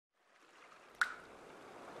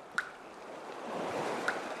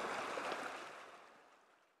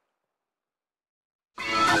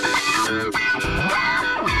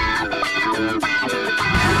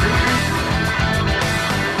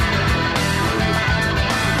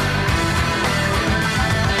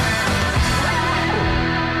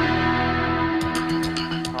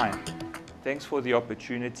Thanks for the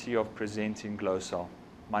opportunity of presenting Glocell.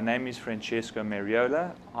 My name is Francesco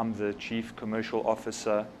Mariola. I'm the Chief Commercial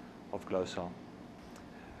Officer of Glocell.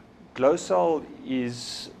 Glocell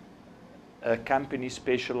is a company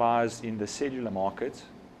specialized in the cellular market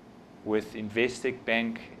with Investec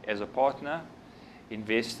Bank as a partner.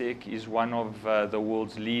 Investec is one of the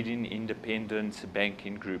world's leading independent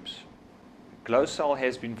banking groups. Glocell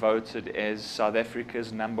has been voted as South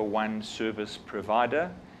Africa's #1 service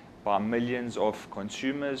provider by millions of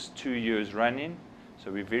consumers 2 years running,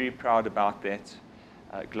 so we're very proud about that.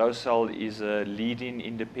 Glocell is a leading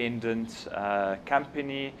independent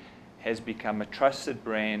company, has become a trusted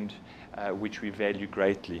brand which we value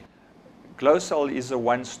greatly. Glocell is a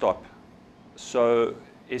one-stop, so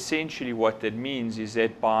essentially what that means is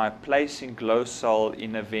that by placing Glocell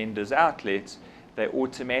in a vendor's outlet, they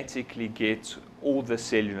automatically get all the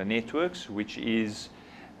cellular networks, which is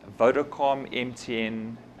Vodacom,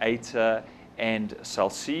 MTN, ATA, and Cell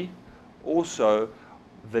C. Also,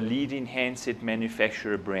 the leading handset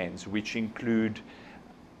manufacturer brands, which include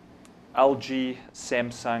LG,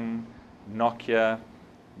 Samsung, Nokia,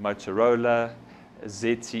 Motorola,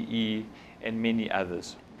 ZTE, and many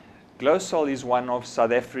others. Glocell is one of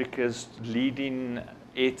South Africa's leading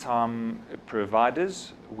airtime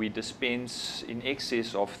providers. We dispense in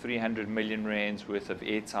excess of 300 million rands worth of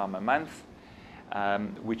airtime a month,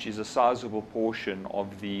 which is a sizable portion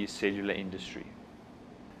of the cellular industry.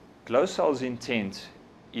 Glocell's intent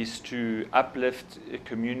is to uplift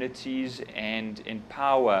communities and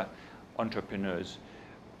empower entrepreneurs.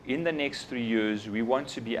 In the next 3 years, we want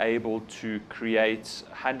to be able to create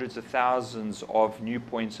hundreds of thousands of new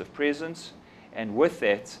points of presence, and with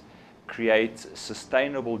that, create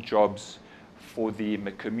sustainable jobs for the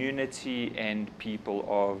community and people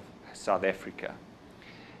of South Africa.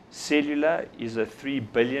 Cellular is a 3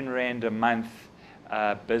 billion rand a month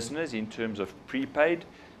business in terms of prepaid,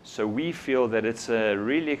 so we feel that it's a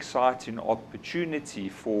really exciting opportunity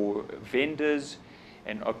for vendors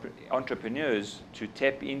and entrepreneurs to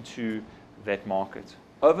tap into that market.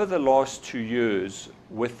 Over the last 2 years,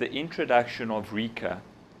 with the introduction of RICA,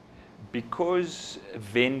 because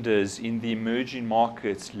vendors in the emerging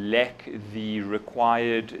markets lack the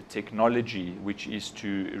required technology, which is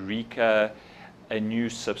to RICA a new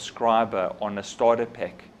subscriber on a starter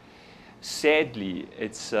pack, sadly,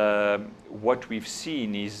 it's what we've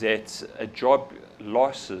seen is that job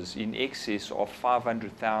losses in excess of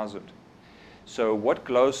 500,000. So what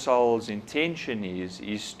Glocell's intention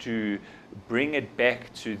is to bring it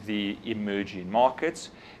back to the emerging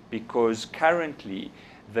markets, because currently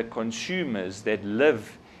the consumers that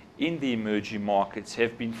live in the emerging markets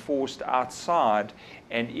have been forced outside,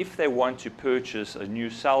 and if they want to purchase a new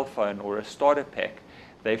cell phone or a starter pack,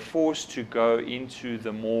 they're forced to go into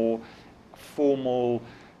the more formal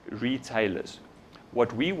retailers.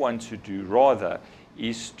 What we want to do rather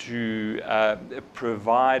is to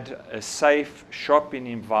provide a safe shopping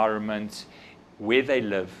environment where they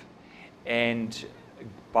live, and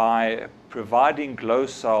by providing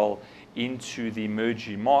Glocell into the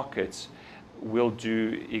emerging markets, we'll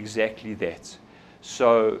do exactly that.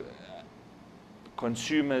 So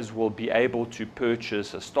consumers will be able to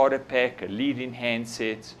purchase a starter pack, a leading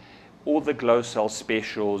handset, all the Glocell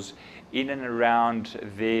specials in and around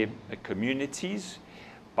their communities.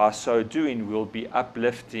 By so doing, we'll be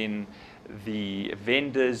uplifting the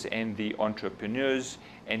vendors and the entrepreneurs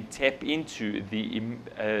and tap into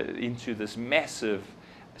this massive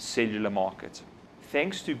cellular market.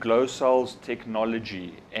 Thanks to Glocell's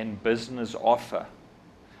technology and business offer,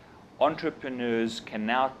 entrepreneurs can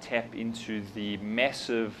now tap into the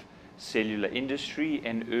massive cellular industry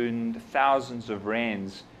and earn thousands of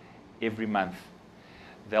rands every month.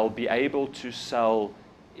 They'll be able to sell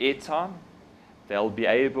airtime, they'll be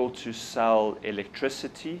able to sell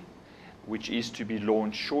electricity, which is to be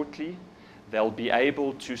launched shortly. They'll be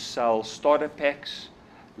able to sell starter packs,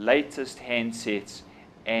 latest handsets,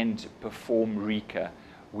 and perform RICA,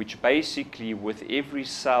 which basically with every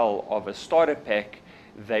sale of a starter pack,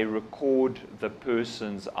 they record the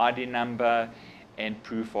person's ID number and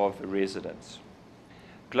proof of residence.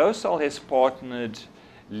 Glocell has partnered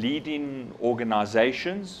leading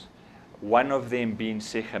organizations, one of them being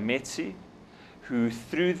Segemetsi, who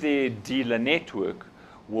through their dealer network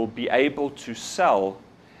will be able to sell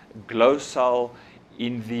Glocell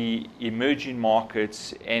in the emerging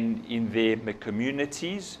markets and in their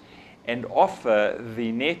communities, and offer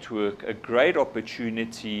the network a great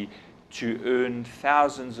opportunity to earn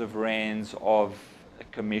thousands of rands of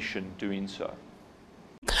commission doing so.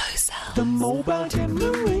 Glocell. The mobile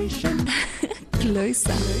generation.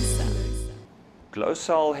 Glocell.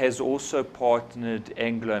 Glocell has also partnered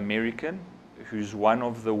Anglo American, who's one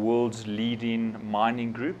of the world's leading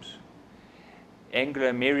mining groups, Anglo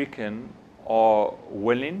American are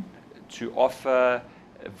willing to offer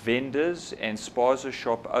vendors and spaza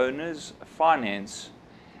shop owners finance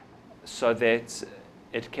so that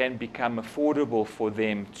it can become affordable for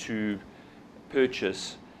them to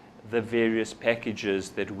purchase the various packages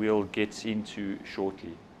that we'll get into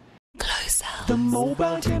shortly. Glocell. The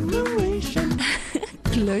mobile generation.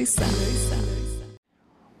 Glocell.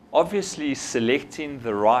 Obviously, selecting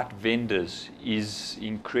the right vendors is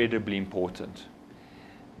incredibly important.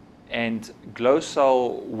 And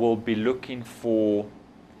Glocell will be looking for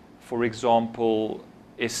example,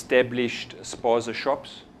 established spaza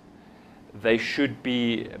shops. They should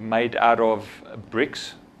be made out of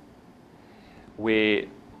bricks, where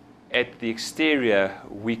at the exterior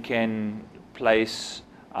we can place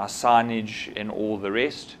our signage and all the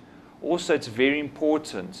rest. Also, it's very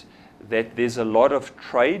important that there's a lot of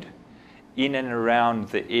trade in and around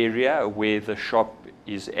the area where the shop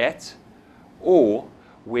is at, or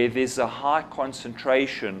where there's a high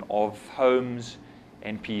concentration of homes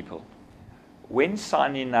and people. When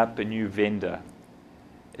signing up a new vendor,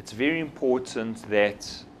 it's very important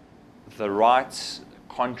that the right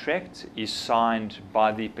contract is signed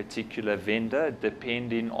by the particular vendor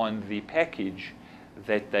depending on the package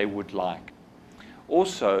that they would like.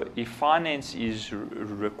 Also, if finance is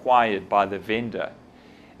required by the vendor,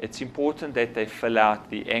 it's important that they fill out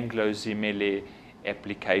the Anglo Zimele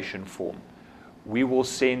application form. We will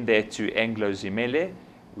send that to Anglo Zimele,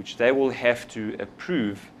 which they will have to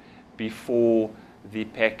approve before the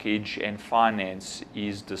package and finance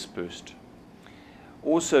is dispersed.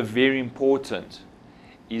 Also very important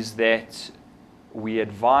is that we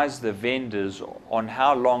advise the vendors on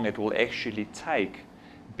how long it will actually take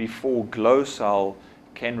before Glocell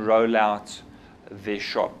can roll out their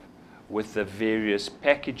shop with the various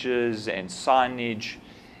packages and signage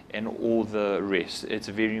and all the rest. It's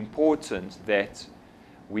very important that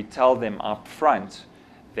we tell them up front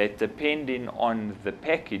that depending on the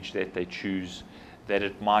package that they choose, that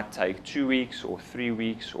it might take 2 weeks or 3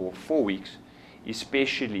 weeks or 4 weeks,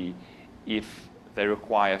 especially if they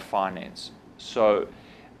require finance. So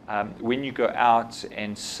when you go out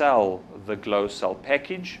and sell the Glocell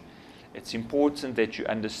package, it's important that you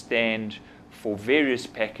understand for various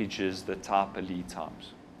packages the type of lead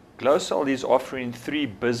times. Glocell is offering 3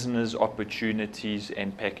 business opportunities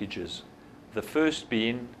and packages. The first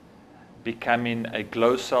being becoming a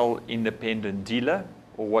Glocell independent dealer,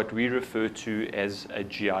 or what we refer to as a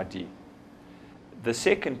GID. The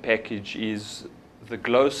second package is the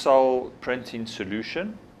Glocell printing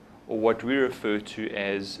solution, or what we refer to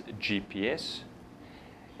as GPS.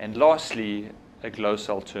 And lastly, a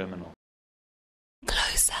Glocell terminal.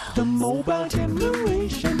 Glocell. The mobile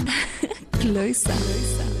generation.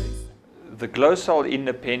 Glocell. The Glocell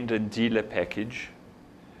independent dealer package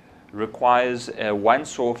requires a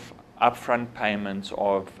once-off upfront payment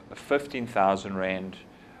of 15,000 Rand,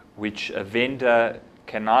 which a vendor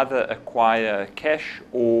can either acquire cash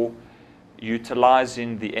or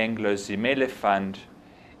utilizing the Anglo Zimele fund,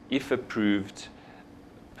 if approved,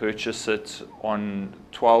 purchase it on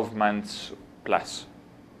 12 months plus,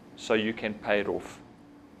 so you can pay it off.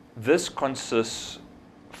 This consists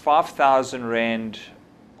 5,000 Rand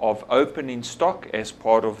of opening stock as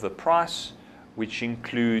part of the price, which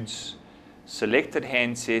includes selected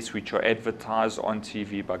handsets which are advertised on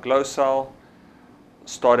TV by Glocell,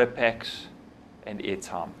 starter packs, and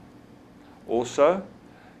airtime. Also,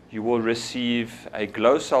 you will receive a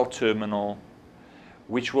Glocell terminal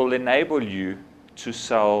which will enable you to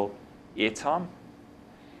sell airtime,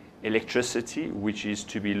 electricity, which is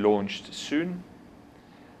to be launched soon,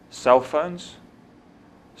 cell phones,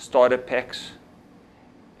 starter packs,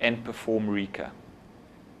 and Perform Reka.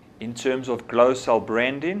 In terms of Glocell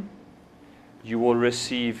branding, you will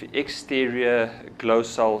receive exterior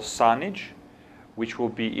Glocell signage, which will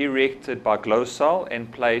be erected by Glocell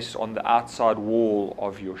and placed on the outside wall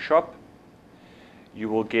of your shop. You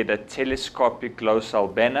will get a telescopic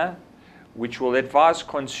Glocell banner, which will advise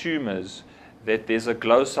consumers that there's a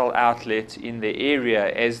Glocell outlet in the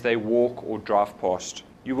area as they walk or drive past.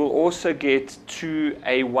 You will also get 2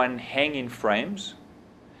 A1 hanging frames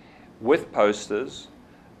with posters,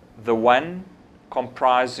 the one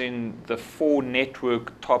comprising the 4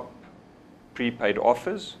 network top prepaid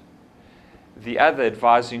offers, the other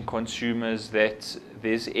advising consumers that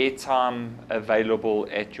there's airtime available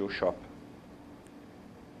at your shop.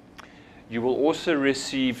 You will also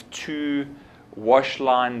receive 2 wash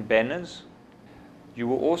line banners. You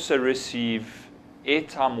will also receive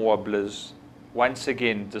airtime wobblers, once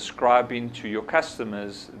again describing to your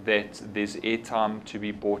customers that there's airtime to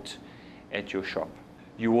be bought at your shop.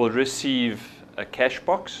 You will receive a cash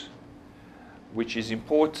box, which is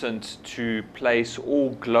important to place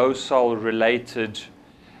all Glocell related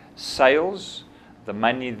sales, the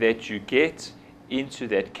money that you get, into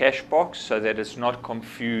that cash box so that it's not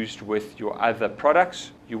confused with your other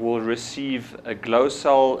products. You will receive a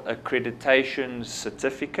Glocell accreditation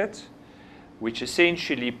certificate, which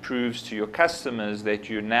essentially proves to your customers that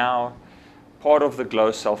you're now part of the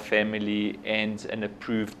Glocell family and an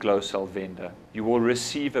approved Glocell vendor. You will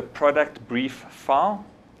receive a product brief file,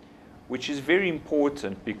 which is very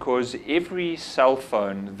important because every cell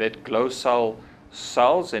phone that Glocell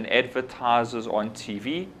sells and advertises on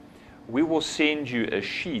TV, we will send you a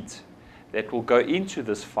sheet that will go into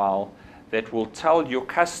this file that will tell your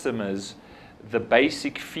customers the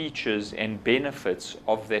basic features and benefits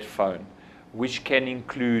of that phone, which can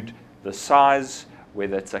include the size,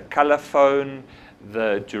 whether it's a color phone,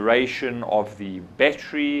 the duration of the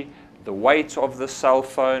battery, the weight of the cell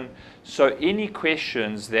phone. So any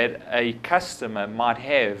questions that a customer might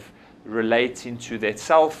have relating to that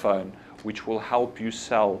cell phone, which will help you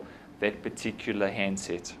sell that particular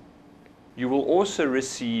handset. You will also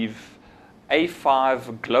receive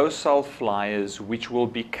A5 Glocell flyers, which will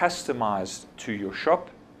be customized to your shop,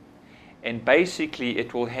 and basically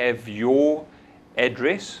it will have your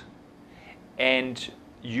address, and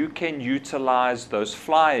you can utilize those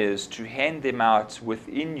flyers to hand them out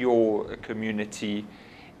within your community,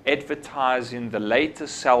 advertising the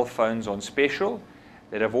latest cell phones on special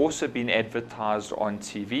that have also been advertised on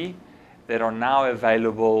TV that are now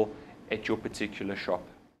available at your particular shop.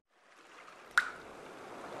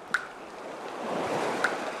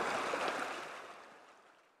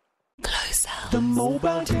 The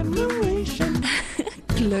mobile generation.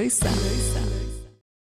 Glocell.